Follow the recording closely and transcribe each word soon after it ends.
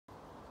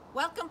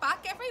Welcome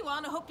back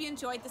everyone. I hope you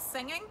enjoyed the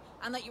singing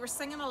and that you were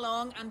singing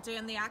along and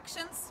doing the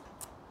actions.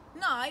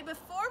 Now,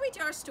 before we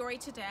do our story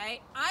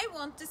today, I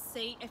want to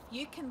see if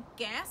you can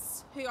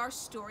guess who our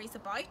story's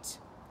about.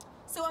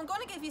 So I'm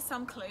going to give you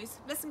some clues.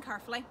 Listen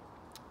carefully.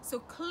 So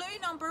clue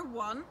number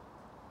 1,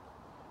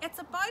 it's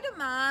about a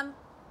man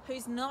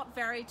who's not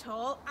very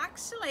tall.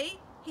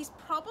 Actually, he's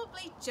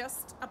probably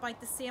just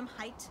about the same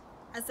height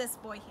as this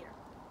boy here.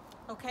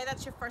 Okay,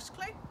 that's your first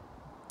clue.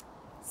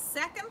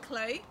 Second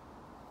clue,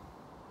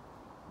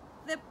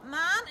 the man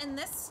in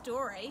this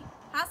story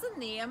has a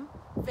name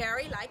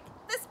very like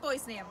this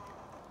boy's name.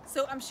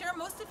 So I'm sure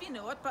most of you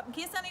know it, but in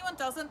case anyone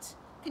doesn't,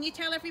 can you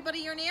tell everybody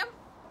your name?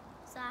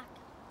 Zach.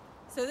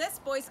 So this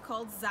boy's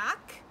called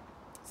Zach.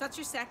 So that's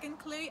your second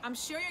clue. I'm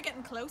sure you're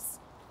getting close.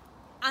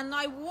 And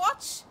now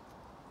watch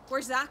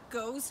where Zach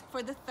goes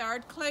for the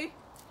third clue.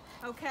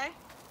 Okay?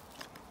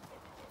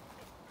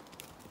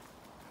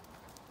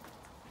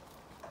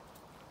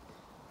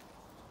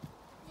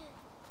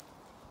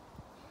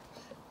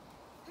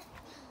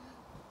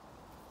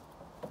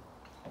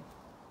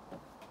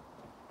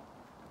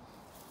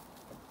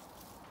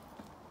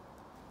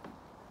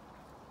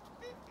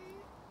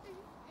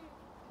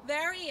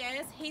 There he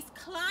is. He's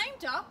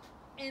climbed up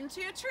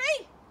into a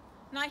tree.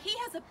 Now he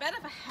has a bit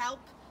of a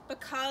help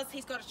because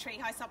he's got a tree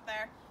house up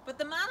there. But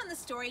the man in the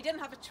story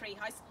didn't have a tree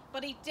house,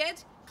 but he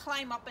did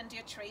climb up into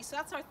a tree. So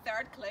that's our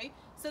third clue.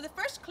 So the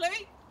first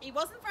clue, he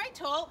wasn't very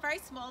tall, very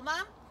small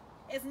man.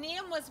 His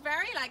name was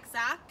very like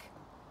Zach.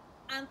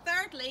 And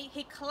thirdly,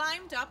 he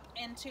climbed up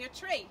into a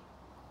tree.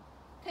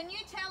 Can you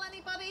tell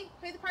anybody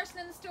who the person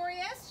in the story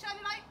is? Shout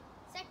it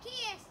out.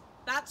 Zacchaeus.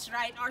 That's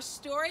right. Our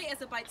story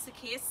is about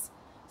Zacchaeus.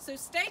 So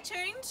stay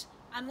tuned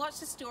and watch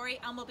the story,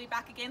 and we'll be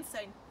back again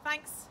soon.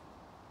 Thanks.